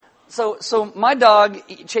So my dog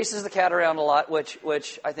chases the cat around a lot,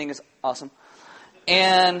 which I think is awesome.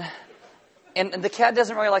 And the cat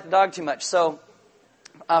doesn't really like the dog too much. So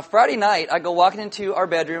Friday night, I go walking into our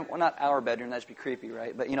bedroom. Well, not our bedroom. That'd be creepy,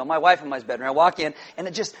 right? But, my wife and my bedroom. I walk in, and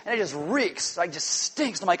it just reeks. Like, just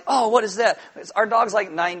stinks. I'm like, oh, what is that? Our dog's like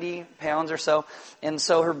 90 pounds or so. And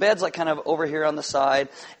so her bed's like kind of over here on the side.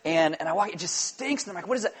 And I walk, it just stinks. And I'm like,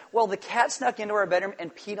 what is that? Well, the cat snuck into our bedroom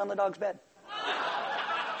and peed on the dog's bed.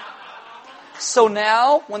 So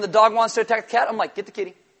now, when the dog wants to attack the cat, I'm like, get the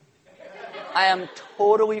kitty. I am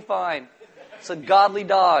totally fine. It's a godly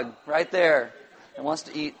dog right there. And wants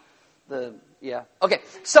to eat Okay,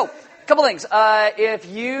 so a couple things. If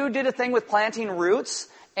you did a thing with planting roots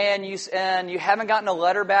and you haven't gotten a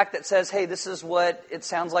letter back that says, hey, this is what it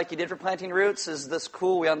sounds like you did for planting roots, is this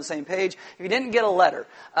cool? We on the same page? If you didn't get a letter,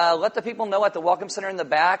 let the people know at the Welcome Center in the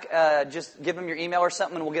back. Just give them your email or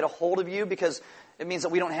something and we'll get a hold of you because it means that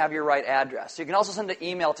we don't have your right address. You can also send an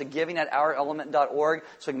email to giving@ourelement.org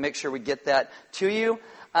so we can make sure we get that to you.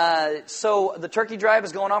 So the turkey drive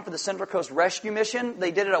is going on for the Central Coast Rescue Mission.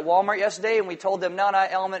 They did it at Walmart yesterday, and we told them, no,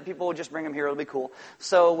 Element people will just bring them here. It'll be cool.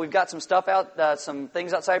 So we've got some stuff out, some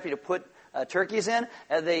things outside for you to put turkeys in.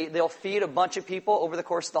 They'll feed a bunch of people over the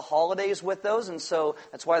course of the holidays with those, and so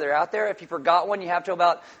that's why they're out there. If you forgot one, you have to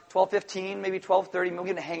about 12:15, maybe 12:30. Maybe we're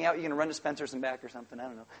going to hang out. You're going to run to Spencer's and back or something. I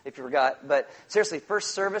don't know if you forgot. But seriously,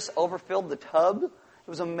 first service overfilled the tub. It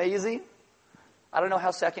was amazing. I don't know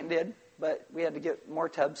how second did. But we had to get more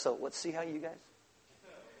tubs, so let's see how you guys.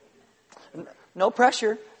 No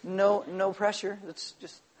pressure. No pressure. It's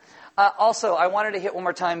just. Also, I wanted to hit one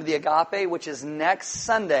more time the Agape, which is next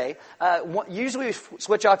Sunday. Usually we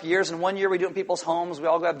switch off years, and one year we do it in people's homes. We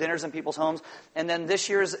all go have dinners in people's homes. And then this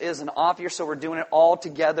year is an off year, so we're doing it all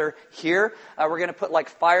together here. We're going to put like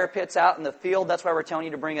fire pits out in the field. That's why we're telling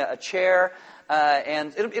you to bring a chair.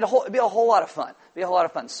 And it'll be a whole lot of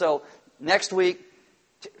fun. So next week,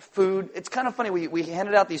 food. It's kind of funny. We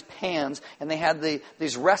handed out these pans, and they had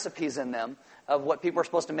these recipes in them of what people are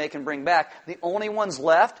supposed to make and bring back. The only ones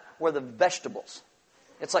left were the vegetables.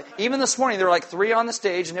 It's like, even this morning, there were like 3 on the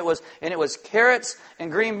stage, and it was carrots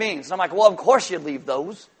and green beans. And I'm like, well, of course you'd leave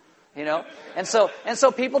those, And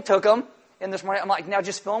so people took them. And this morning, I'm like, now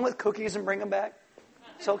just fill them with cookies and bring them back.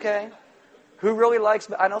 It's okay. Who really likes?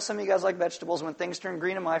 I know some of you guys like vegetables. When things turn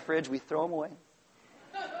green in my fridge, we throw them away.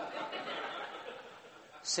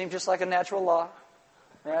 Seems just like a natural law,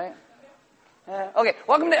 right? Okay,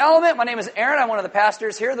 welcome to Element. My name is Aaron. I'm one of the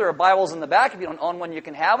pastors here. There are Bibles in the back. If you don't own one, you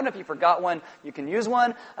can have one. If you forgot one, you can use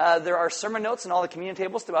one. There are sermon notes in all the communion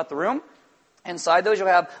tables throughout the room. Inside those, you'll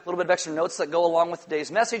have a little bit of extra notes that go along with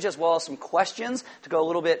today's message, as well as some questions to go a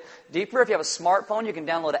little bit deeper. If you have a smartphone, you can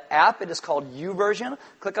download an app. It is called YouVersion.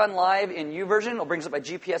 Click on Live in YouVersion. It'll bring us up by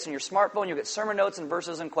GPS on your smartphone. You'll get sermon notes and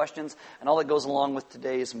verses and questions and all that goes along with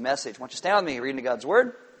today's message. Why don't you stand with me, reading to God's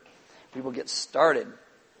Word? We will get started.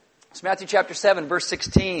 It's Matthew chapter 7, verse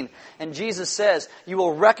 16. And Jesus says, you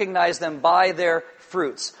will recognize them by their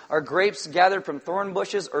fruits. Are grapes gathered from thorn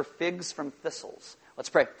bushes or figs from thistles? Let's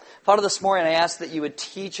pray. Father, this morning I ask that you would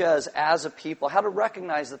teach us as a people how to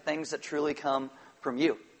recognize the things that truly come from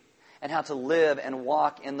you and how to live and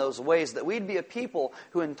walk in those ways, that we'd be a people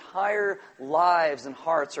whose entire lives and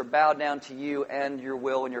hearts are bowed down to you and your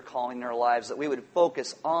will and your calling in our lives, that we would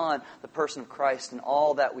focus on the person of Christ in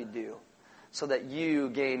all that we do so that you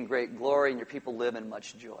gain great glory and your people live in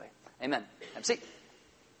much joy. Amen. Have a seat.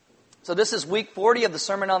 So this is week 40 of the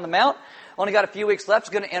Sermon on the Mount. Only got a few weeks left. It's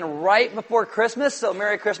going to end right before Christmas. So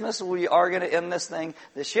Merry Christmas. We are going to end this thing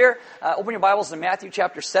this year. Open your Bibles to Matthew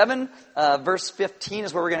chapter 7. Verse 15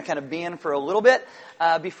 is where we're going to kind of be in for a little bit.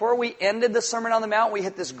 Before we ended the Sermon on the Mount, we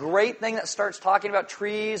hit this great thing that starts talking about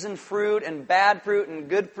trees and fruit and bad fruit and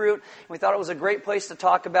good fruit. And we thought it was a great place to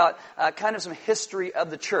talk about kind of some history of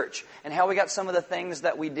the church and how we got some of the things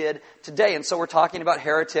that we did today. And so we're talking about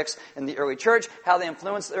heretics in the early church, how they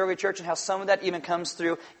influenced the early church, and how some of that even comes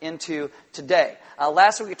through into today.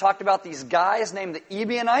 Last week we talked about these guys named the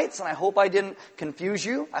Ebionites, and I hope I didn't confuse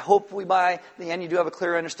you. I hope by the end you do have a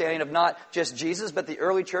clear understanding of not just Jesus, but the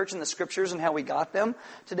early church and the scriptures and how we got them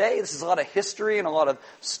today. This is a lot of history and a lot of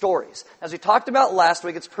stories. As we talked about last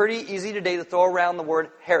week, it's pretty easy today to throw around the word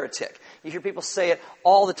heretic. You hear people say it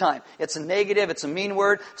all the time. It's a negative, it's a mean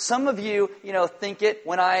word. Some of you, think it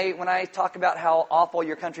when I talk about how awful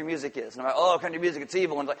your country music is. And I'm like, oh, country music, it's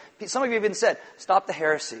evil. And some of you even said, stop the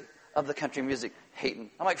heresy of the country music hating.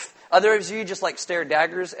 I'm like, others of you just stare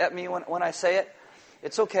daggers at me when I say it.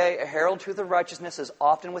 It's okay. A herald truth of righteousness is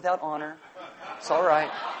often without honor. It's all right.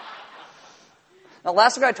 Now,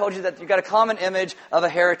 last week I told you that you've got a common image of a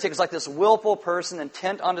heretic as like this willful person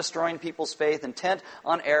intent on destroying people's faith, intent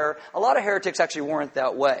on error. A lot of heretics actually weren't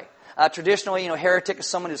that way. Traditionally, heretic is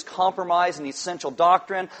someone who's compromised in the essential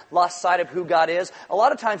doctrine, lost sight of who God is. A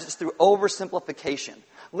lot of times it's through oversimplification.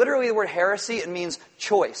 Literally, the word heresy, it means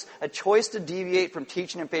choice. A choice to deviate from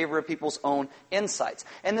teaching in favor of people's own insights.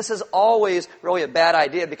 And this is always really a bad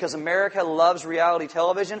idea because America loves reality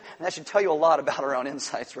television, and that should tell you a lot about our own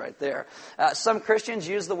insights right there. Some Christians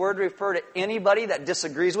use the word to refer to anybody that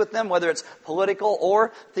disagrees with them, whether it's political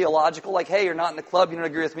or theological, like, hey, you're not in the club, you don't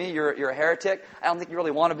agree with me, you're a heretic. I don't think you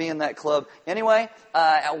really want to be in that club anyway.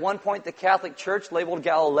 At one point, the Catholic Church labeled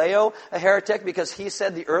Galileo a heretic because he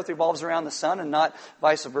said the earth revolves around the sun and not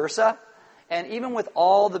vice versa. And even with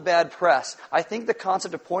all the bad press, I think the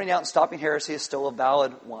concept of pointing out and stopping heresy is still a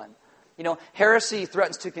valid one. Heresy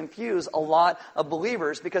threatens to confuse a lot of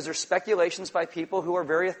believers because there's speculations by people who are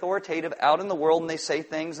very authoritative out in the world and they say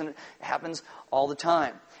things and it happens all the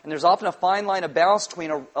time. And there's often a fine line of balance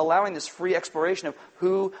between allowing this free exploration of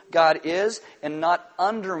who God is and not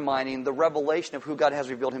undermining the revelation of who God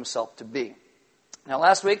has revealed Himself to be. Now,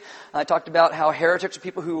 last week, I talked about how heretics are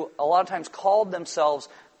people who a lot of times called themselves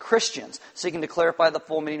Christians, seeking to clarify the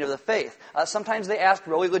full meaning of the faith. Sometimes they asked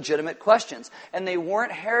really legitimate questions, and they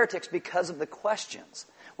weren't heretics because of the questions.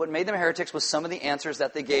 What made them heretics was some of the answers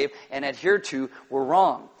that they gave and adhered to were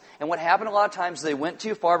wrong. And what happened a lot of times, they went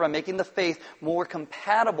too far by making the faith more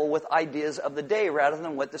compatible with ideas of the day rather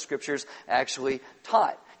than what the Scriptures actually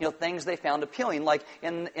taught. Things they found appealing. Like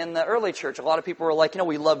in the early church, a lot of people were like,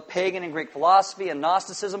 we love pagan and Greek philosophy and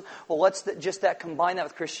Gnosticism. Well, let's just combine that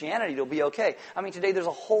with Christianity. It'll be okay. Today there's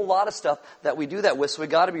a whole lot of stuff that we do that with, so we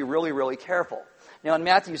got to be really, really careful. Now, in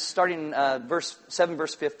Matthew, starting in verse 7,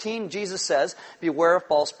 verse 15, Jesus says, beware of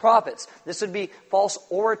false prophets. This would be false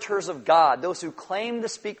orators of God, those who claim to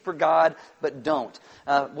speak for God but don't.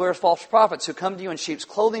 Beware of false prophets who come to you in sheep's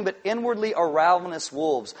clothing but inwardly are ravenous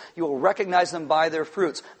wolves. You will recognize them by their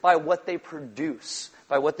fruits, by what they produce,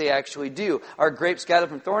 by what they actually do. Are grapes gathered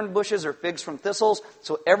from thorn bushes or figs from thistles?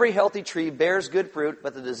 So every healthy tree bears good fruit,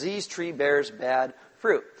 but the diseased tree bears bad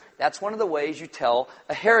fruit. That's one of the ways you tell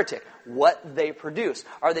a heretic what they produce.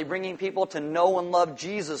 Are they bringing people to know and love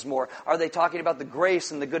Jesus more? Are they talking about the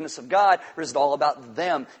grace and the goodness of God? Or is it all about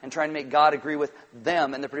them and trying to make God agree with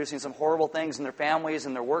them? And they're producing some horrible things in their families,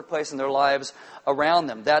 in their workplace, and their lives around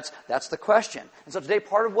them. That's the question. And so today,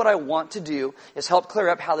 part of what I want to do is help clear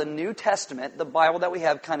up how the New Testament, the Bible that we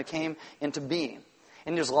have, kind of came into being.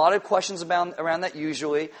 And there's a lot of questions around that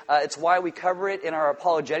usually. It's why we cover it in our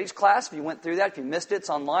apologetics class. If you went through that, if you missed it, it's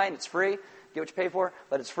online. It's free. Get what you pay for,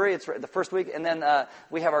 but it's free. It's the first week. And then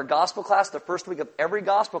we have our gospel class. The first week of every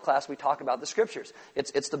gospel class, we talk about the Scriptures.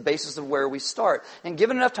 It's the basis of where we start. And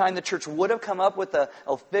given enough time, the church would have come up with an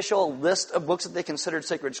official list of books that they considered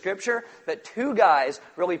sacred Scripture, but two guys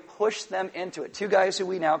really pushed them into it. Two guys who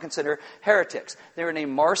we now consider heretics. They were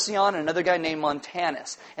named Marcion and another guy named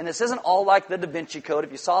Montanus. And this isn't all like the Da Vinci Code.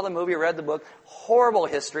 If you saw the movie or read the book, horrible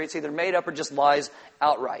history. It's either made up or just lies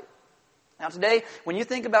outright. Now today, when you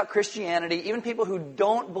think about Christianity, even people who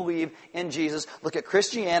don't believe in Jesus look at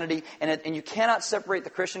Christianity and you cannot separate the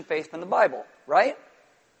Christian faith from the Bible, right?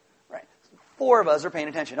 Right. 4 of us are paying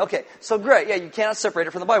attention. Okay, so great. Yeah, you cannot separate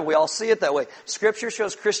it from the Bible. We all see it that way. Scripture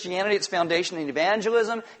shows Christianity, its foundation in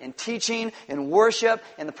evangelism, in teaching, in worship,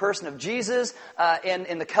 in the person of Jesus,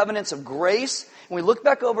 in the covenants of grace. When we look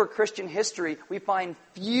back over Christian history, we find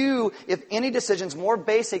few, if any, decisions more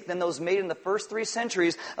basic than those made in the first 3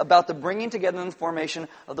 centuries about the bringing together and formation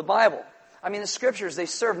of the Bible. The Scriptures, they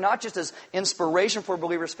serve not just as inspiration for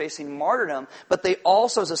believers facing martyrdom, but they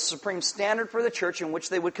also as a supreme standard for the church in which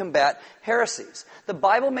they would combat heresies. The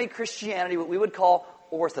Bible made Christianity what we would call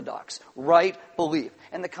orthodox, right belief.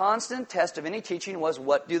 And the constant test of any teaching was,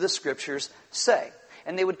 what do the Scriptures say?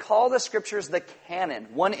 And they would call the Scriptures the canon,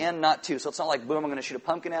 1 N, not 2. So it's not like, boom, I'm going to shoot a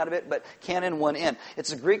pumpkin out of it, but canon, 1 N.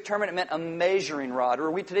 It's a Greek term, and it meant a measuring rod.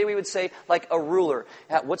 Or today we would say, like a ruler.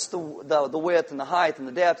 What's the width and the height and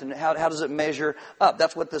the depth, and how does it measure up?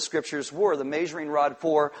 That's what the Scriptures were, the measuring rod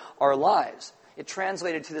for our lives. It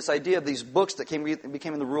translated to this idea of these books that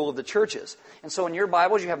became the rule of the churches. And so in your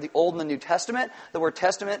Bibles, you have the Old and the New Testament. The word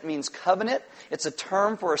testament means covenant. It's a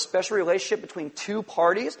term for a special relationship between 2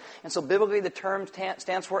 parties. And so biblically, the term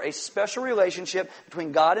stands for a special relationship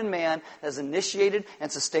between God and man that is initiated and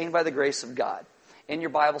sustained by the grace of God. In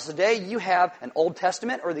your Bibles today, you have an Old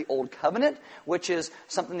Testament or the Old Covenant, which is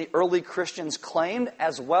something the early Christians claimed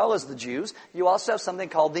as well as the Jews. You also have something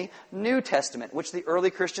called the New Testament, which the early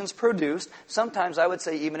Christians produced, sometimes I would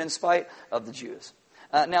say even in spite of the Jews.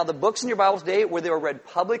 Now, the books in your Bible today, where they were read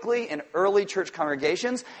publicly in early church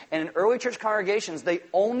congregations, and in early church congregations, they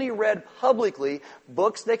only read publicly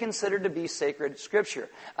books they considered to be sacred Scripture.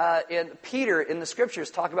 And Peter, in the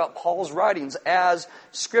Scriptures, talk about Paul's writings as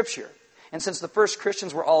Scripture. And since the first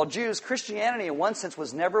Christians were all Jews, Christianity, in one sense,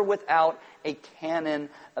 was never without a canon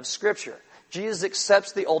of Scripture. Jesus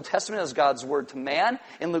accepts the Old Testament as God's word to man.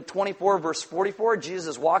 In Luke 24, verse 44, Jesus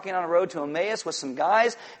is walking on a road to Emmaus with some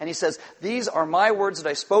guys, and he says, "These are my words that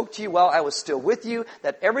I spoke to you while I was still with you,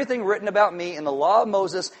 that everything written about me in the law of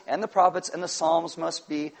Moses and the prophets and the Psalms must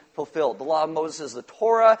be fulfilled." The law of Moses is the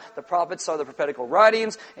Torah, the prophets are the prophetical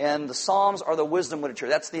writings, and the Psalms are the wisdom literature.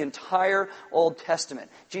 That's the entire Old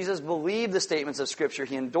Testament. Jesus believed the statements of Scripture.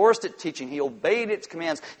 He endorsed its teaching. He obeyed its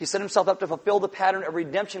commands. He set himself up to fulfill the pattern of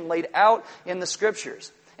redemption laid out in the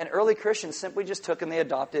Scriptures. And early Christians simply just took and they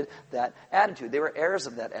adopted that attitude. They were heirs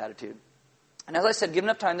of that attitude. And as I said, given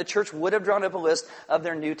enough time, the church would have drawn up a list of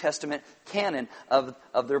their New Testament canon of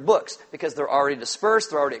their books, because they're already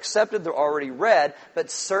dispersed, they're already accepted, they're already read, but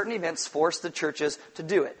certain events forced the churches to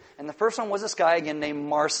do it. And the first one was this guy, again, named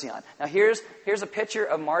Marcion. Now here's a picture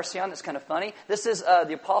of Marcion that's kind of funny. This is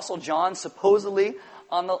the Apostle John, supposedly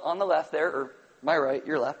on the left there, or my right,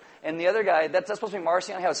 your left. And the other guy, that's supposed to be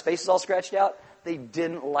Marcion, how his face is all scratched out. They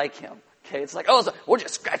didn't like him. Okay, it's like, we'll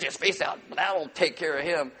just scratch his face out. That'll take care of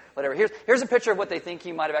him. Whatever. Here's a picture of what they think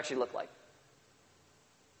he might have actually looked like.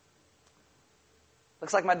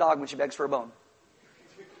 Looks like my dog when she begs for a bone.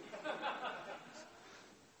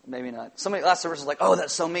 Maybe not. Somebody last service was like, "Oh,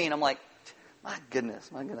 that's so mean." I'm like, my goodness,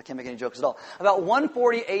 I can't make any jokes at all. About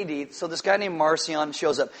 140 AD, so this guy named Marcion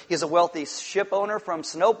shows up. He's a wealthy ship owner from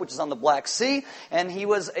Sinope, which is on the Black Sea, and he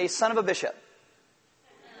was a son of a bishop.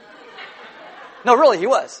 No, really, he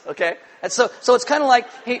was, okay? And so it's kind of like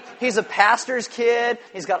he's a pastor's kid.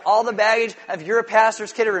 He's got all the baggage. If you're a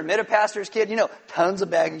pastor's kid or admit a pastor's kid, tons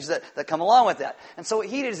of baggage that come along with that. And so what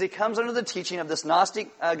he did is he comes under the teaching of this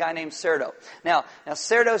Gnostic guy named Cerdo. Now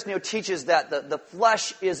Cerdo teaches that the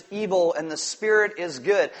flesh is evil and the spirit is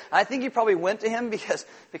good. And I think he probably went to him because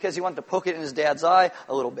he wanted to poke it in his dad's eye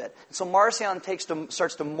a little bit. And so Marcion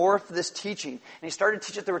starts to morph this teaching. And he started to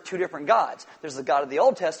teach that there were two different gods. There's the God of the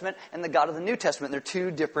Old Testament and the God of the New Testament. They're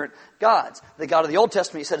two different gods. The God of the Old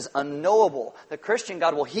Testament, he said, is unknowable. The Christian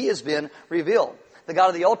God, he has been revealed. The God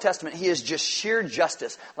of the Old Testament, he is just sheer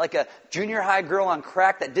justice, like a junior high girl on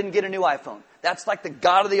crack that didn't get a new iPhone. That's like the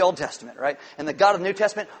God of the Old Testament, right? And the God of the New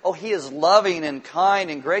Testament, he is loving and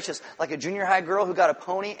kind and gracious, like a junior high girl who got a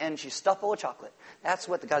pony and she's stuffed full of chocolate. That's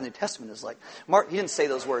what the God of the New Testament is like. He didn't say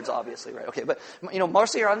those words, obviously, right? Okay, but,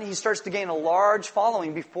 Marcion, he starts to gain a large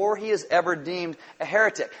following before he is ever deemed a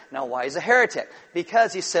heretic. Now, why is he a heretic?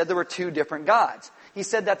 Because he said there were two different gods. He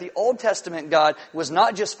said that the Old Testament God was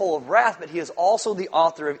not just full of wrath, but he is also the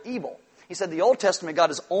author of evil. He said the Old Testament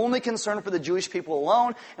God is only concerned for the Jewish people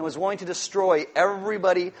alone and was willing to destroy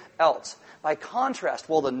everybody else. By contrast,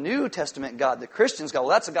 the New Testament God, the Christian's God,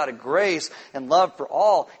 that's a God of grace and love for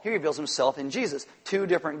all. He reveals himself in Jesus. Two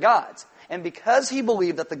different gods. And because he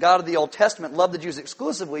believed that the God of the Old Testament loved the Jews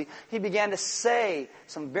exclusively, he began to say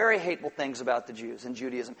some very hateful things about the Jews and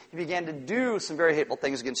Judaism. He began to do some very hateful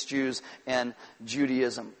things against Jews and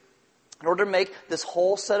Judaism. In order to make this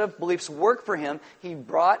whole set of beliefs work for him, he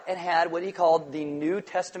brought and had what he called the New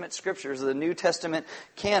Testament Scriptures, the New Testament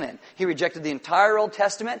canon. He rejected the entire Old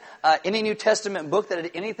Testament, any New Testament book that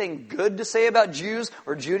had anything good to say about Jews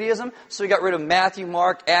or Judaism. So he got rid of Matthew,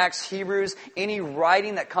 Mark, Acts, Hebrews, any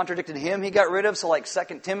writing that contradicted him he got rid of, so like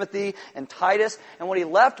 2 Timothy and Titus. And what he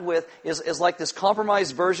left with is like this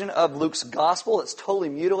compromised version of Luke's Gospel that's totally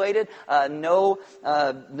mutilated, no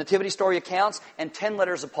nativity story accounts, and 10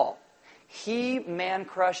 letters of Paul. He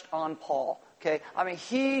man-crushed on Paul, okay?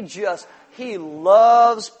 He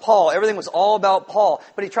loves Paul. Everything was all about Paul.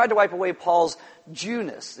 But he tried to wipe away Paul's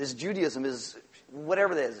Jewness, his Judaism, his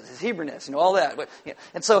whatever it is, his Hebrewness, all that.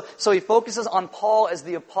 And so he focuses on Paul as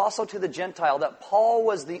the apostle to the Gentile, that Paul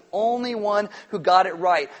was the only one who got it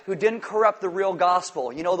right, who didn't corrupt the real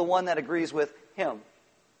gospel, the one that agrees with him.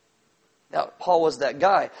 Now, Paul was that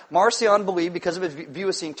guy. Marcion believed, because of his view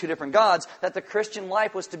of seeing two different gods, that the Christian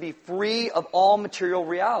life was to be free of all material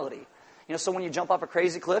reality. So when you jump off a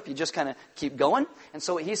crazy cliff, you just kind of keep going. And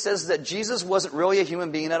so he says that Jesus wasn't really a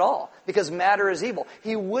human being at all, because matter is evil.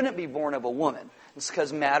 He wouldn't be born of a woman. It's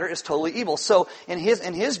because matter is totally evil. So in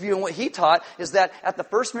his view and what he taught is that at the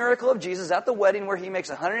first miracle of Jesus, at the wedding where he makes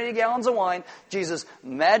 180 gallons of wine, Jesus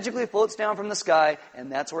magically floats down from the sky,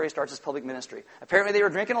 and that's where he starts his public ministry. Apparently they were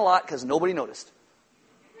drinking a lot because nobody noticed.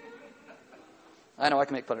 I know, I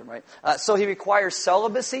can make fun of him, right? So he requires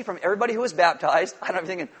celibacy from everybody who was baptized. I don't know, I'm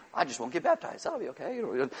thinking, I just won't get baptized. That'll be okay.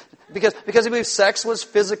 Because he believed sex was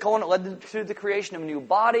physical and it led to the creation of new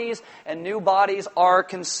bodies, and new bodies are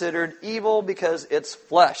considered evil because it's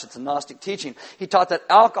flesh. It's a Gnostic teaching. He taught that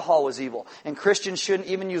alcohol was evil, and Christians shouldn't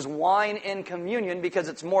even use wine in communion because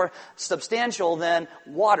it's more substantial than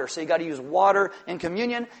water. So you got to use water in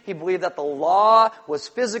communion. He believed that the law was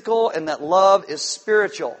physical and that love is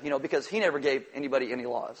spiritual, because he never gave anybody any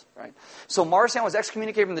laws, right? So Marcion was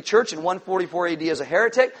excommunicated from the church in 144 AD as a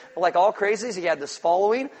heretic. But like all crazies, he had this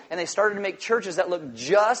following, and they started to make churches that looked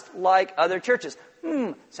just like other churches.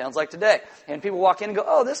 Sounds like today. And people walk in and go,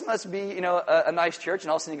 oh, this must be, a nice church. And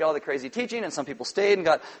all of a sudden you got all the crazy teaching, and some people stayed and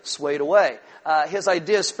got swayed away. His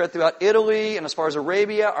ideas spread throughout Italy and as far as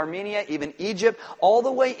Arabia, Armenia, even Egypt, all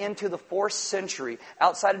the way into the 4th century.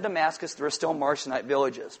 Outside of Damascus, there were still Marcionite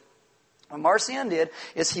villages. What Marcion did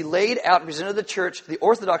is he laid out and presented the church, the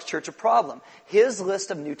Orthodox Church, a problem. His list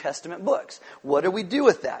of New Testament books. What do we do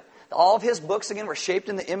with that? All of his books, again, were shaped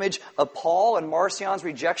in the image of Paul and Marcion's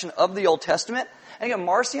rejection of the Old Testament. And again,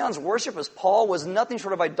 Marcion's worship as Paul was nothing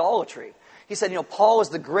short of idolatry. He said, Paul was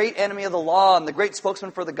the great enemy of the law and the great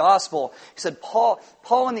spokesman for the gospel. He said, Paul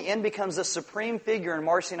in the end becomes the supreme figure in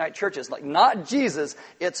Marcionite churches. Like, not Jesus,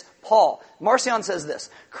 it's Paul. Marcion says this: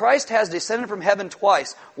 Christ has descended from heaven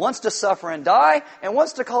twice, once to suffer and die, and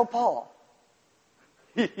once to call Paul.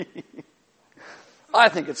 I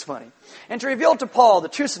think it's funny. And to reveal to Paul the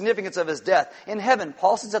true significance of his death. In heaven,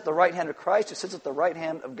 Paul sits at the right hand of Christ, who sits at the right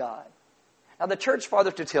hand of God. Now, the church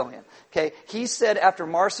father Tertullian, he said after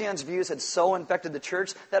Marcion's views had so infected the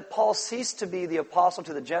church that Paul ceased to be the apostle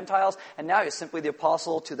to the Gentiles, and now he's simply the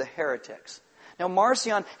apostle to the heretics. Now,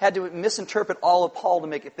 Marcion had to misinterpret all of Paul to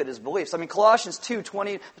make it fit his beliefs. Colossians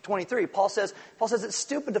 2:20-23, Paul says it's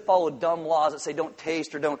stupid to follow dumb laws that say don't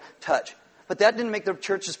taste or don't touch. But that didn't make the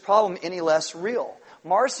church's problem any less real.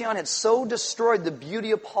 Marcion had so destroyed the beauty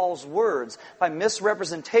of Paul's words by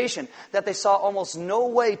misrepresentation that they saw almost no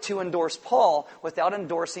way to endorse Paul without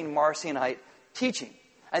endorsing Marcionite teaching.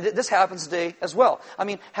 And this happens today as well.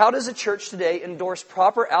 How does a church today endorse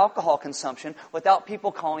proper alcohol consumption without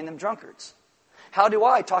people calling them drunkards? How do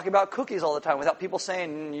I talk about cookies all the time without people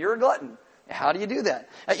saying, you're a glutton? How do you do that?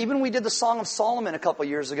 Even we did the Song of Solomon a couple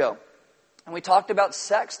years ago. And we talked about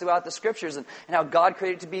sex throughout the Scriptures and how God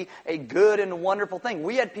created it to be a good and wonderful thing.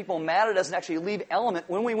 We had people mad at us and actually leave Element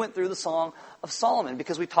when we went through the Song of Solomon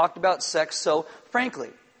because we talked about sex so frankly.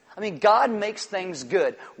 God makes things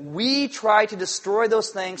good. We try to destroy those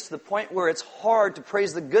things to the point where it's hard to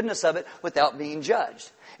praise the goodness of it without being judged.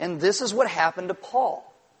 And this is what happened to Paul.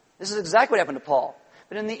 This is exactly what happened to Paul.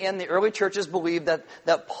 But in the end, the early churches believed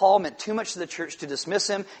that Paul meant too much to the church to dismiss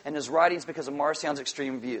him and his writings because of Marcion's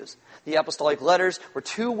extreme views. The apostolic letters were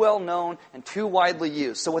too well known and too widely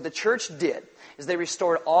used. So what the church did is they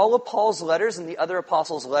restored all of Paul's letters and the other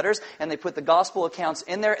apostles' letters, and they put the gospel accounts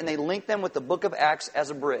in there, and they linked them with the book of Acts as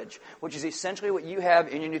a bridge, which is essentially what you have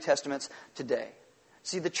in your New Testaments today.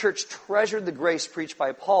 See, the church treasured the grace preached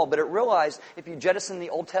by Paul, but it realized if you jettison the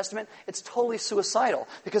Old Testament, it's totally suicidal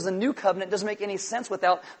because the New Covenant doesn't make any sense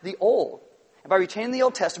without the Old. And by retaining the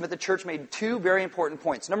Old Testament, the church made two very important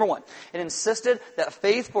points. Number one, it insisted that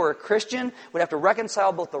faith for a Christian would have to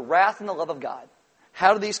reconcile both the wrath and the love of God.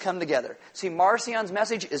 How do these come together? See, Marcion's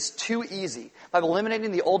message is too easy. By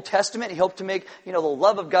eliminating the Old Testament, he hoped to make, the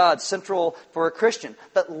love of God central for a Christian.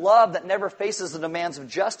 But love that never faces the demands of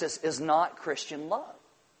justice is not Christian love.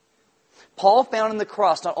 Paul found in the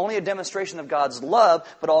cross not only a demonstration of God's love,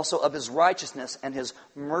 but also of His righteousness and His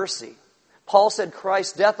mercy. Paul said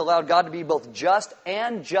Christ's death allowed God to be both just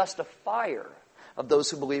and justifier of those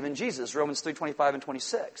who believe in Jesus. Romans 3:25 and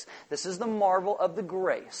 26. This is the marvel of the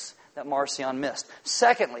grace that Marcion missed.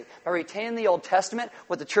 Secondly, by retaining the Old Testament,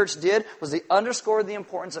 what the church did was they underscored the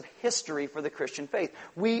importance of history for the Christian faith.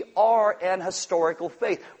 We are an historical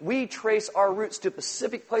faith. We trace our roots to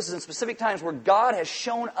specific places and specific times where God has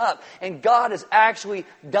shown up and God has actually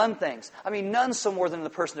done things. None so more than in the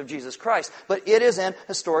person of Jesus Christ, but it is an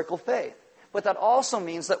historical faith. But that also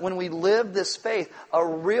means that when we live this faith, a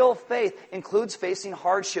real faith includes facing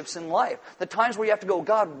hardships in life. The times where you have to go,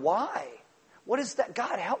 God, why? What is that?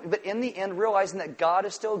 God, help me. But in the end, realizing that God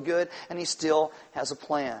is still good and He still has a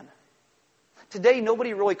plan. Today,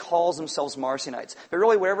 nobody really calls themselves Marcionites. But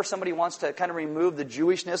really, wherever somebody wants to kind of remove the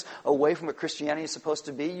Jewishness away from what Christianity is supposed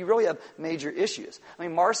to be, you really have major issues.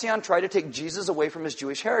 Marcion tried to take Jesus away from his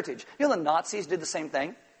Jewish heritage. The Nazis did the same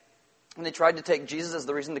thing. And they tried to take Jesus as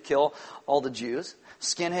the reason to kill all the Jews.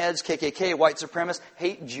 Skinheads, KKK, white supremacists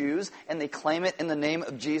hate Jews, and they claim it in the name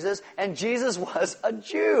of Jesus. And Jesus was a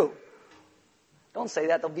Jew. Don't say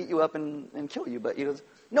that. They'll beat you up and kill you. But he goes,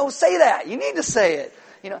 no, say that. You need to say it.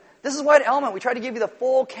 This is why at Element we try to give you the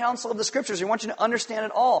full counsel of the Scriptures. We want you to understand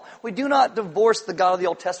it all. We do not divorce the God of the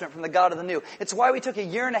Old Testament from the God of the New. It's why we took a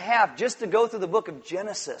year and a half just to go through the book of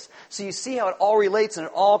Genesis. So you see how it all relates and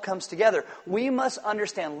it all comes together. We must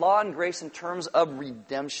understand law and grace in terms of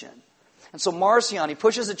redemption. And so Marcion, he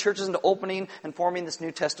pushes the churches into opening and forming this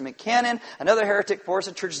New Testament canon. Another heretic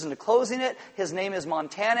forces the churches into closing it. His name is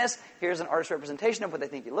Montanus. Here's an artist's representation of what they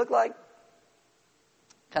think he looked like.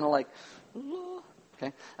 Kind of like...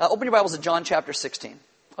 Okay. Open your Bibles to John chapter 16.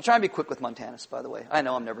 I'll try and be quick with Montanus, by the way. I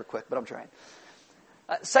know I'm never quick, but I'm trying.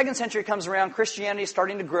 2nd century comes around. Christianity is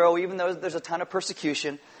starting to grow, even though there's a ton of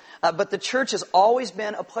persecution. But the church has always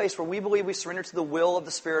been a place where we believe we surrender to the will of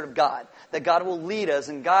the Spirit of God. That God will lead us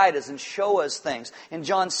and guide us and show us things. In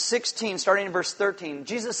John 16, starting in verse 13,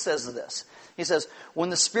 Jesus says this. He says, when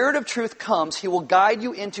the Spirit of truth comes, He will guide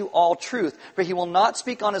you into all truth. For He will not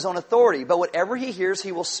speak on His own authority, but whatever He hears,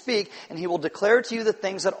 He will speak, and He will declare to you the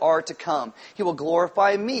things that are to come. He will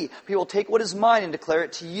glorify Me, for He will take what is mine and declare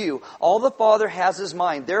it to you. All the Father has is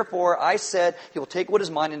mine. Therefore, I said, He will take what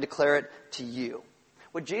is mine and declare it to you.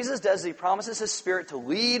 What Jesus does is He promises His Spirit to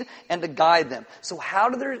lead and to guide them. So how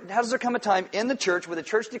does there come a time in the church where the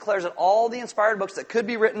church declares that all the inspired books that could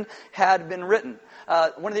be written had been written?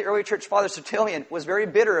 One of the early church fathers, Tertullian, was very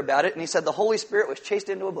bitter about it, and he said the Holy Spirit was chased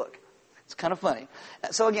into a book. It's kind of funny.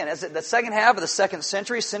 So again, as the second half of the 2nd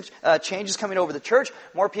century, change is coming over the church.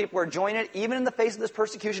 More people are joining it. Even in the face of this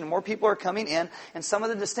persecution, more people are coming in, and some of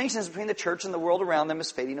the distinctions between the church and the world around them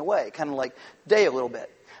is fading away, kind of like day a little bit.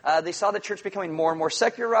 They saw the church becoming more and more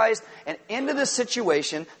secularized, and into this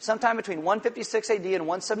situation, sometime between 156 AD and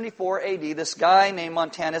 174 AD, this guy named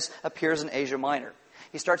Montanus appears in Asia Minor.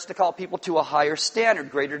 He starts to call people to a higher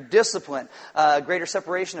standard, greater discipline, greater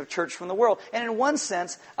separation of church from the world. And in one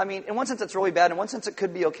sense, it's really bad. In one sense, it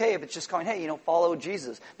could be okay if it's just going, hey, follow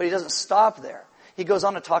Jesus. But he doesn't stop there. He goes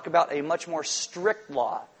on to talk about a much more strict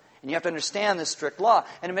law. And you have to understand this strict law.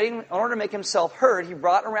 And in order to make himself heard, he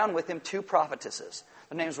brought around with him 2 prophetesses.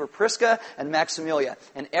 Their names were Prisca and Maximilia.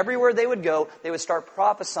 And everywhere they would go, they would start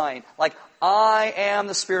prophesying, like, I am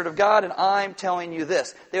the Spirit of God, and I'm telling you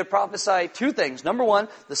this. They would prophesy 2 things. Number 1,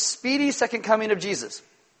 the speedy second coming of Jesus.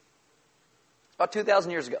 About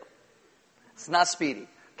 2,000 years ago. It's not speedy.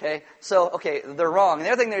 Okay? So, they're wrong. And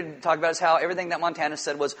the other thing they talk about is how everything that Montanus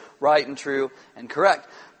said was right and true and correct.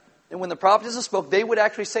 And when the prophetesses spoke, they would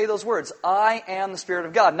actually say those words, I am the Spirit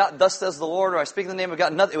of God. Not, thus says the Lord, or I speak in the name of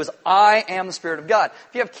God. Nothing. It was, I am the Spirit of God.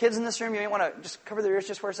 If you have kids in this room, you may want to just cover their ears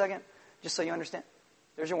just for a second, just so you understand.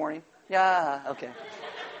 There's your warning. Yeah, okay.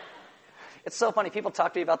 It's so funny. People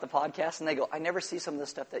talk to me about the podcast, and they go, I never see some of the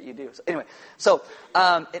stuff that you do. So anyway,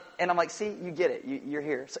 and I'm like, see, you get it. You're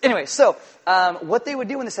here. So anyway, what they would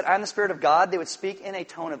do when they said, I am the Spirit of God, they would speak in a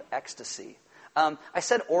tone of ecstasy. I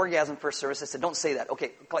said orgasm first service. I said, don't say that.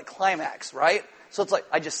 Okay, like climax, right? So it's like,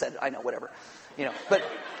 I just said it. I know, whatever.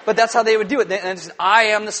 But that's how they would do it. And it's, I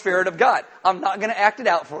am the Spirit of God. I'm not going to act it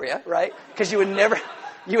out for you, right? Because you would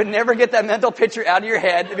never get that mental picture out of your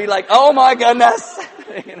head to be like, oh my goodness.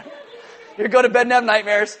 You go to bed and have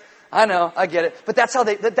nightmares. I know, I get it. But that's how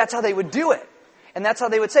they would do it. And that's how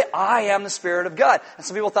they would say, I am the Spirit of God. And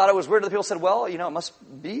some people thought it was weird. Other people said, well, it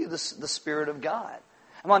must be the Spirit of God.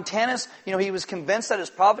 And Montanus, he was convinced that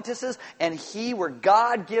his prophetesses and he were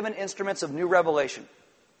God-given instruments of new revelation.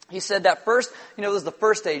 He said that first, this was the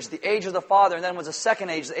first age, the age of the Father, and then was the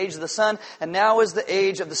second age, the age of the Son, and now is the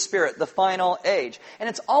age of the Spirit, the final age. And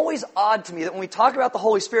it's always odd to me that when we talk about the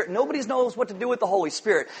Holy Spirit, nobody knows what to do with the Holy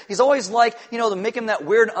Spirit. He's always like, to make him that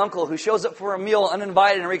weird uncle who shows up for a meal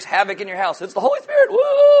uninvited and wreaks havoc in your house. It's the Holy Spirit, woo!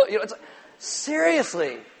 It's like,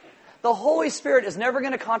 seriously, the Holy Spirit is never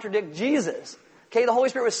going to contradict Jesus. Okay, the Holy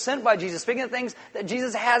Spirit was sent by Jesus, speaking of things that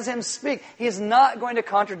Jesus has him speak. He is not going to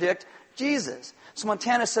contradict Jesus. So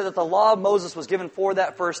Montanus said that the law of Moses was given for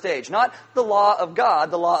that first age. Not the law of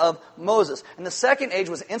God, the law of Moses. And the second age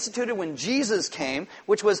was instituted when Jesus came,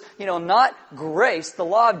 which was, not grace. The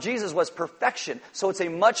law of Jesus was perfection. So it's a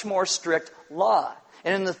much more strict law.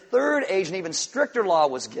 And in the third age, an even stricter law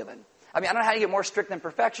was given. I don't know how you get more strict than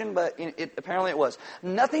perfection, but apparently it was.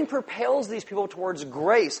 Nothing propels these people towards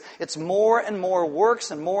grace. It's more and more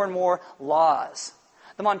works and more laws.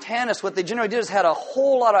 The Montanus, what they generally did is had a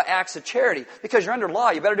whole lot of acts of charity. Because you're under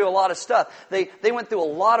law, you better do a lot of stuff. They went through a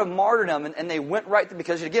lot of martyrdom, and they went right through,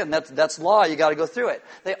 because again, that's law, you got to go through it.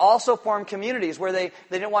 They also formed communities where they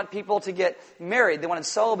didn't want people to get married. They wanted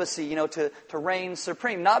celibacy, to reign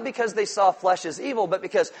supreme. Not because they saw flesh as evil, but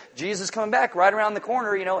because Jesus is coming back right around the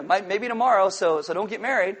corner, maybe tomorrow, so don't get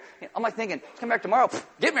married. I'm like thinking, come back tomorrow,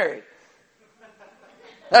 get married.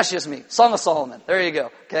 That's just me. Song of Solomon. There you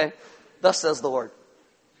go. Okay? Thus says the Lord.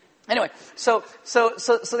 Anyway, so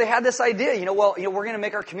they had this idea, we're going to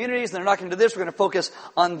make our communities, and they're not going to do this, we're going to focus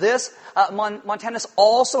on this. Montanus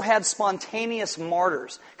also had spontaneous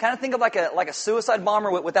martyrs. Kind of think of like a suicide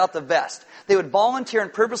bomber without the vest. They would volunteer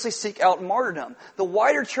and purposely seek out martyrdom. The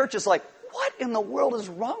wider church is like, what in the world is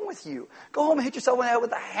wrong with you? Go home and hit yourself in the head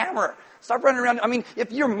with a hammer. Stop running around. I mean,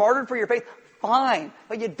 if you're martyred for your faith, fine,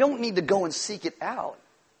 but you don't need to go and seek it out.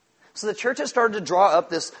 So the church has started to draw up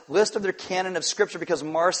this list of their canon of Scripture because of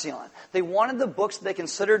Marcion. They wanted the books that they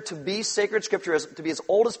considered to be sacred Scripture to be as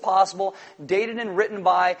old as possible, dated and written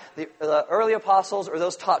by the early apostles or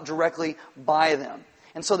those taught directly by them.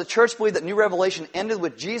 And so the church believed that New Revelation ended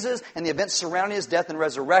with Jesus and the events surrounding His death and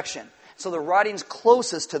resurrection. So the writings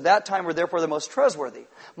closest to that time were therefore the most trustworthy.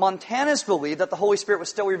 Montanus believed that the Holy Spirit was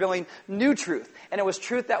still revealing new truth, and it was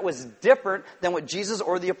truth that was different than what Jesus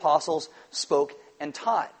or the apostles spoke and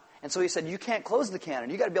taught. And so he said, you can't close the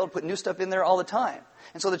canon. You've got to be able to put new stuff in there all the time.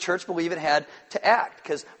 And so the church believed it had to act,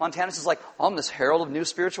 because Montanus is like, I'm this herald of new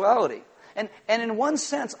spirituality. And in one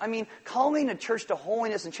sense, I mean, calling a church to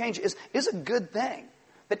holiness and change is a good thing.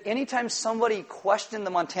 But anytime somebody questioned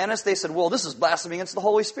the Montanus, they said, well, this is blasphemy against the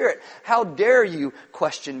Holy Spirit. How dare you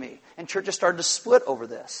question me? And churches started to split over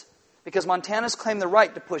this. Because Montanus claimed the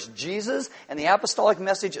right to push Jesus and the apostolic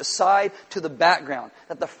message aside to the background.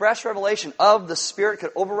 That the fresh revelation of the Spirit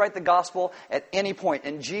could overwrite the gospel at any point.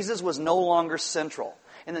 And Jesus was no longer central.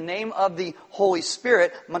 In the name of the Holy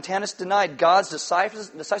Spirit, Montanus denied God's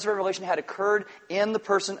decisive revelation had occurred in the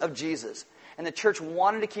person of Jesus. And the church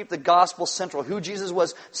wanted to keep the gospel central. Who Jesus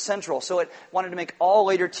was central. So it wanted to make all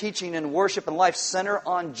later teaching and worship and life center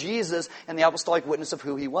on Jesus and the apostolic witness of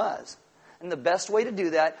who He was. And the best way to do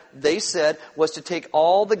that, they said, was to take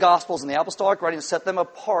all the Gospels and the apostolic writings and set them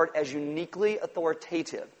apart as uniquely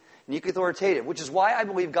authoritative. Uniquely authoritative, which is why I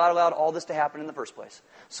believe God allowed all this to happen in the first place.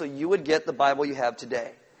 So you would get the Bible you have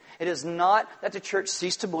today. It is not that the church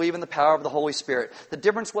ceased to believe in the power of the Holy Spirit. The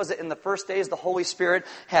difference was that in the first days, the Holy Spirit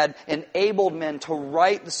had enabled men to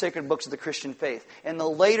write the sacred books of the Christian faith. In the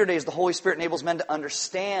later days, the Holy Spirit enables men to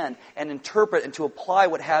understand and interpret and to apply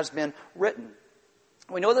what has been written.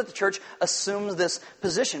 We know that the church assumes this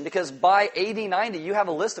position because by AD 90, you have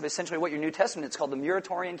a list of essentially what your New Testament is called the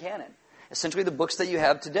Muratorian canon. Essentially the books that you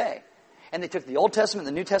have today. And they took the Old Testament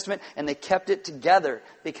and the New Testament and they kept it together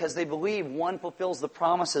because they believe one fulfills the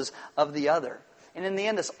promises of the other. And in the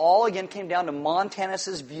end, this all again came down to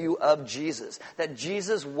Montanus' view of Jesus. That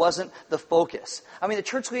Jesus wasn't the focus. I mean, the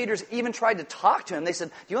church leaders even tried to talk to him. They said,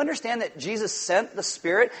 do you understand that Jesus sent the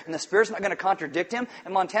Spirit and the Spirit's not going to contradict Him?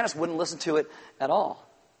 And Montanus wouldn't listen to it at all.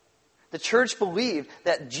 The church believed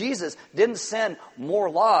that Jesus didn't send more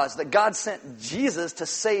laws, that God sent Jesus to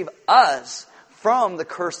save us from the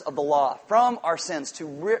curse of the law, from our sins, to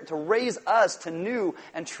raise us to new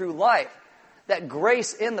and true life. That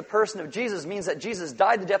grace in the person of Jesus means that Jesus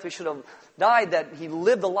died the death we should have died, that He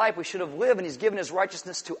lived the life we should have lived, and He's given His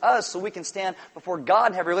righteousness to us so we can stand before God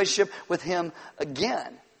and have a relationship with Him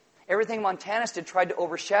again. Everything Montanus did tried to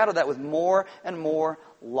overshadow that with more and more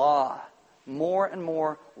law. More and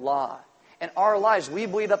more law. In our lives, we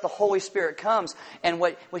believe that the Holy Spirit comes, and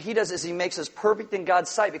what He does is He makes us perfect in God's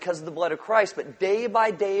sight because of the blood of Christ, but day by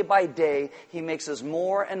day by day, He makes us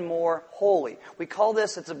more and more holy. We call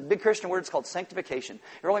this, it's a big Christian word, it's called sanctification.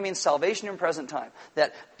 It really means salvation in present time.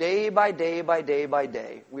 That day by day by day by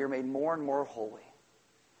day, we are made more and more holy.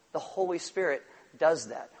 The Holy Spirit does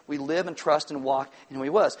that. We live and trust and walk in who He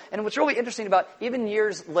was. And what's really interesting about, even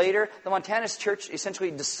years later, the Montanus church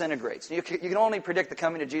essentially disintegrates. You can only predict the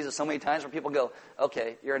coming of Jesus so many times where people go,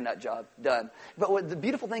 okay, you're a nut job, done. But the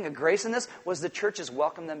beautiful thing of grace in this was the churches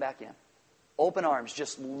welcomed them back in. Open arms,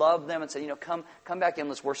 just love them and say, come back in,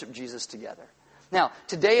 let's worship Jesus together. Now,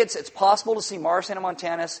 today it's possible to see Marcion and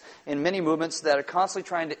Montanus in many movements that are constantly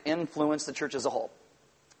trying to influence the church as a whole.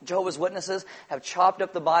 Jehovah's Witnesses have chopped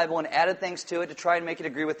up the Bible and added things to it to try and make it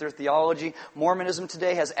agree with their theology. Mormonism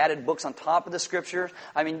today has added books on top of the Scriptures.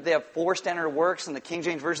 I mean, they have 4 standard works, and the King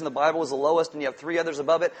James Version of the Bible is the lowest, and you have 3 others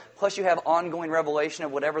above it. Plus, you have ongoing revelation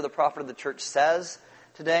of whatever the prophet of the church says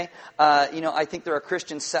today. I think there are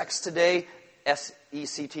Christian sects today,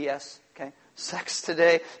 S-E-C-T-S, okay? Sects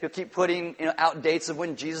today. You'll keep putting out dates of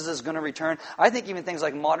when Jesus is going to return. I think even things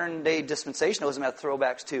like modern-day dispensationalism have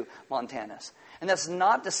throwbacks to Montanus. And that's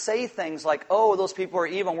not to say things like, oh, those people are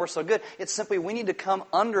evil and we're so good. It's simply we need to come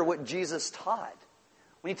under what Jesus taught.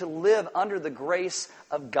 We need to live under the grace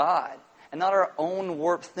of God and not our own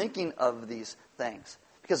warped thinking of these things.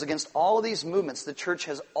 Because against all of these movements, the church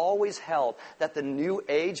has always held that the new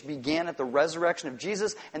age began at the resurrection of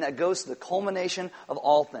Jesus and that goes to the culmination of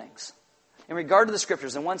all things. In regard to the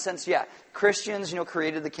Scriptures, in one sense, yeah, Christians,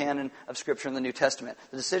 created the canon of Scripture in the New Testament.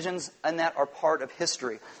 The decisions in that are part of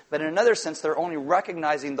history. But in another sense, they're only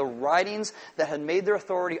recognizing the writings that had made their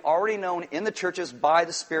authority already known in the churches by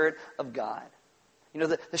the Spirit of God.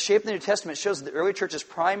 The shape of the New Testament shows that the early church's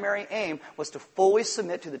primary aim was to fully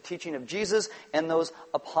submit to the teaching of Jesus and those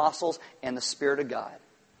apostles and the Spirit of God.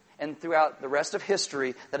 And throughout the rest of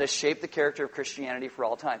history, that has shaped the character of Christianity for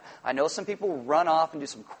all time. I know some people run off and do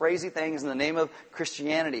some crazy things in the name of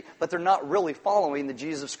Christianity, but they're not really following the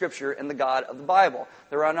Jesus of Scripture and the God of the Bible.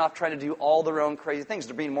 They're running off trying to do all their own crazy things.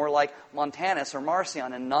 They're being more like Montanus or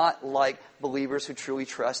Marcion and not like believers who truly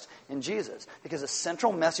trust in Jesus. Because the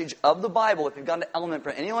central message of the Bible, if you've gone to Element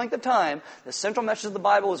for any length of time, the central message of the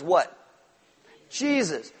Bible is what?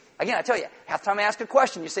 Jesus. Again, I tell you, half the time I ask a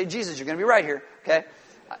question, you say Jesus, you're going to be right here, okay?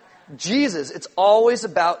 Jesus, it's always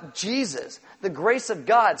about Jesus. The grace of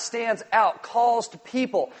God stands out, calls to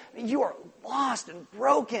people. You are lost and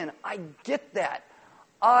broken. I get that.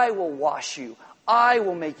 I will wash you. I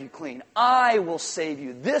will make you clean. I will save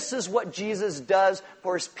you. This is what Jesus does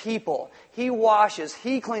for His people. He washes.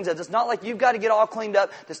 He cleans us. It's not like you've got to get all cleaned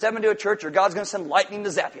up to step into a church or God's going to send lightning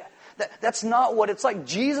to zap you. That's not what it's like.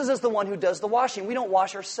 Jesus is the one who does the washing. We don't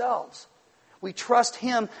wash ourselves. We trust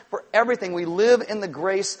Him for everything. We live in the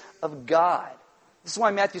grace of God. This is why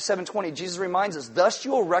in Matthew 7:20, Jesus reminds us, thus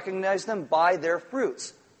you will recognize them by their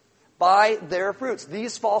fruits. By their fruits.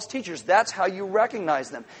 These false teachers, that's how you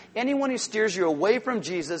recognize them. Anyone who steers you away from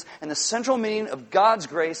Jesus and the central meaning of God's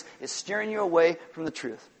grace is steering you away from the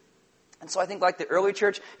truth. And so I think like the early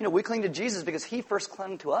church, we cling to Jesus because He first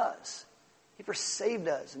clung to us. He first saved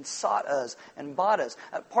us and sought us and bought us.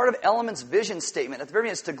 Part of Element's vision statement at the very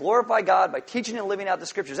end is to glorify God by teaching and living out the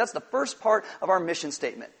Scriptures. That's the first part of our mission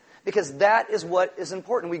statement. Because that is what is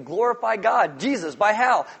important. We glorify God, Jesus, by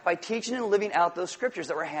how? By teaching and living out those Scriptures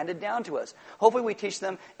that were handed down to us. Hopefully we teach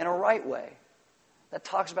them in a right way that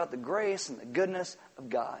talks about the grace and the goodness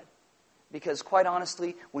of God. Because quite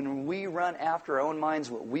honestly, when we run after our own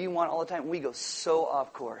minds, what we want all the time, we go so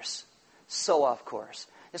off course. So off course.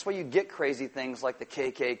 That's why you get crazy things like the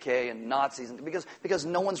KKK and Nazis, because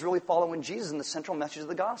no one's really following Jesus and the central message of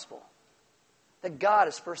the gospel. That God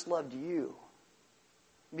has first loved you.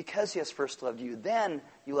 Because He has first loved you, then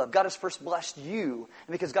you love. God has first blessed you.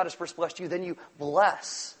 And because God has first blessed you, then you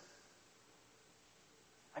bless.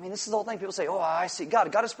 I mean, this is the whole thing. People say, I see God.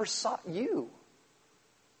 God has first sought you.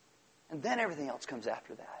 And then everything else comes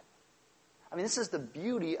after that. I mean, this is the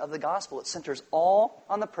beauty of the gospel. It centers all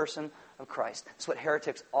on the person of Christ. It's what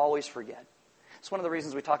heretics always forget. It's one of the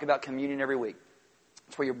reasons we talk about communion every week.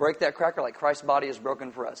 It's where you break that cracker like Christ's body is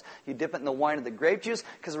broken for us. You dip it in the wine of the grape juice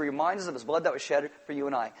because it reminds us of His blood that was shed for you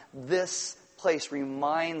and I. This place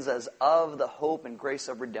reminds us of the hope and grace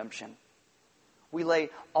of redemption. We lay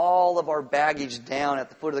all of our baggage down at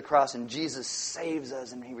the foot of the cross and Jesus saves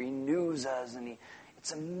us and He renews us. And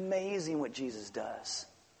it's amazing what Jesus does.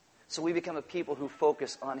 So we become a people who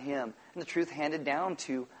focus on Him and the truth handed down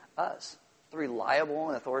to us, the reliable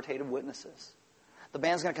and authoritative witnesses. The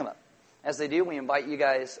band's going to come up. As they do, we invite you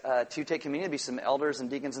guys to take communion. There'll be some elders and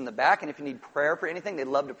deacons in the back. And if you need prayer for anything, they'd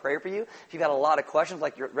love to pray for you. If you've had a lot of questions,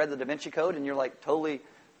 like you read the Da Vinci Code and you're like totally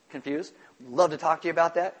confused, we'd love to talk to you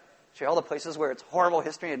about that. Show you all the places where it's horrible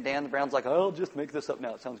history and Dan Brown's like, I'll just make this up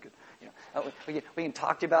now. It sounds good. We can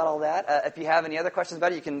talk to you about all that. If you have any other questions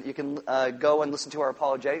about it, you can go and listen to our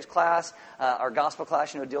apologetics class. Our gospel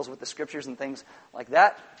class, deals with the Scriptures and things like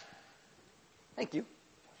that. Thank you.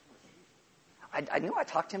 I knew I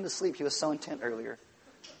talked him to sleep. He was so intent earlier.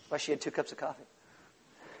 That's why she had 2 cups of coffee.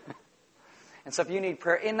 And so if you need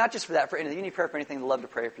prayer, and not just for that, for anything, you need prayer for anything, I'd love to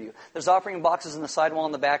pray for you. There's offering boxes in the sidewall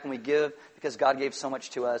in the back, and we give because God gave so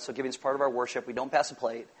much to us. So giving is part of our worship. We don't pass a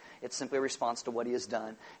plate. It's simply a response to what He has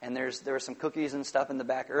done. And there were some cookies and stuff in the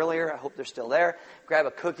back earlier. I hope they're still there. Grab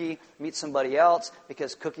a cookie, meet somebody else,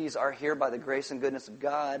 because cookies are here by the grace and goodness of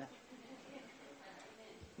God.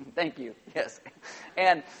 Thank you. Yes.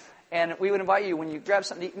 And we would invite you, when you grab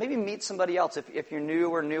something, maybe meet somebody else. If you're new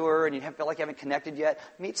or newer and you feel like you haven't connected yet,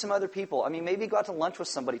 meet some other people. I mean, maybe go out to lunch with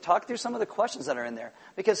somebody. Talk through some of the questions that are in there.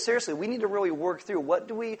 Because seriously, we need to really work through, what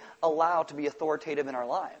do we allow to be authoritative in our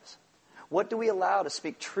lives? What do we allow to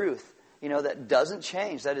speak truth, that doesn't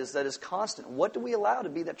change, that is constant? What do we allow to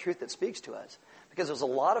be that truth that speaks to us? Because there's a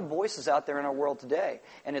lot of voices out there in our world today,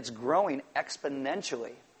 and it's growing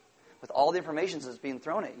exponentially with all the information that's being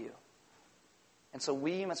thrown at you. And so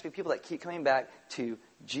we must be people that keep coming back to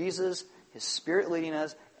Jesus, His Spirit leading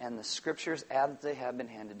us, and the Scriptures as they have been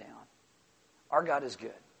handed down. Our God is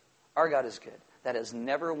good. Our God is good. That has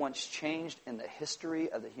never once changed in the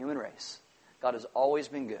history of the human race. God has always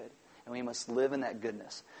been good. and we must live in that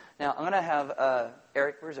goodness. Now, I'm going to have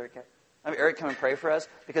Eric. Where's Eric at? I have Eric come and pray for us,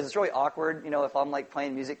 because it's really awkward, if I'm like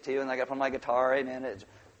playing music too, and I got to put my guitar, amen.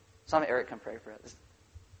 So I'm Eric come pray for us.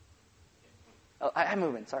 Oh, I'm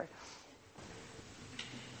moving. Sorry.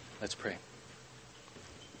 Let's pray.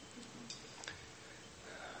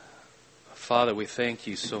 Father, we thank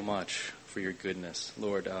you so much for your goodness.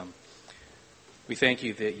 Lord, we thank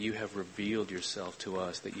you that you have revealed yourself to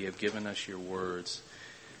us, that you have given us your words.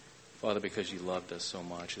 Father, because you loved us so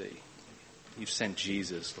much, that you've sent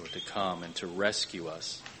Jesus, Lord, to come and to rescue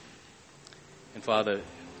us. And Father,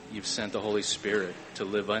 you've sent the Holy Spirit to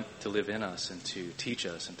live in us and to teach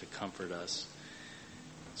us and to comfort us.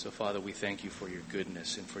 So, Father, we thank you for your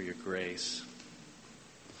goodness and for your grace.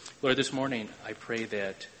 Lord, this morning I pray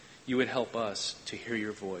that you would help us to hear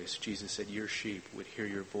your voice. Jesus said your sheep would hear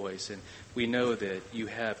your voice. And we know that you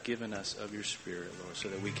have given us of your Spirit, Lord, so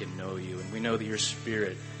that we can know you. And we know that your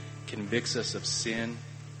Spirit convicts us of sin.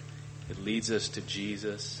 It leads us to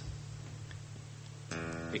Jesus.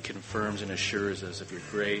 It confirms and assures us of your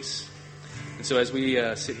grace. And so as we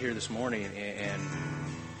sit here this morning and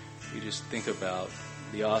we just think about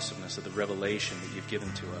the awesomeness of the revelation that you've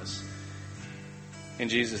given to us, and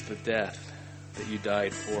Jesus, the death that you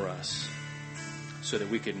died for us so that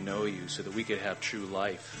we could know you, so that we could have true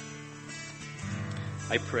life.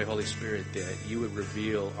 I pray, Holy Spirit, that you would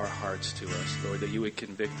reveal our hearts to us, Lord, that you would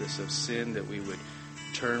convict us of sin, that we would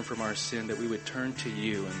turn from our sin, that we would turn to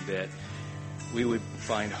you, and that we would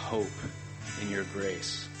find hope in your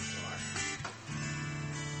grace, Lord.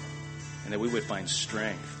 And that we would find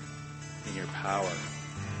strength in your power.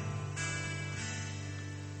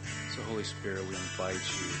 So, Holy Spirit, we invite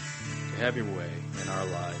you to have your way in our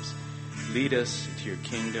lives. Lead us into your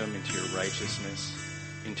kingdom, into your righteousness,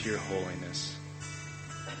 into your holiness,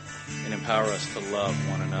 and empower us to love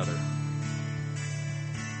one another.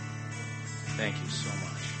 Thank you so much.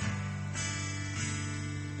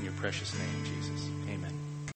 In your precious name, Jesus.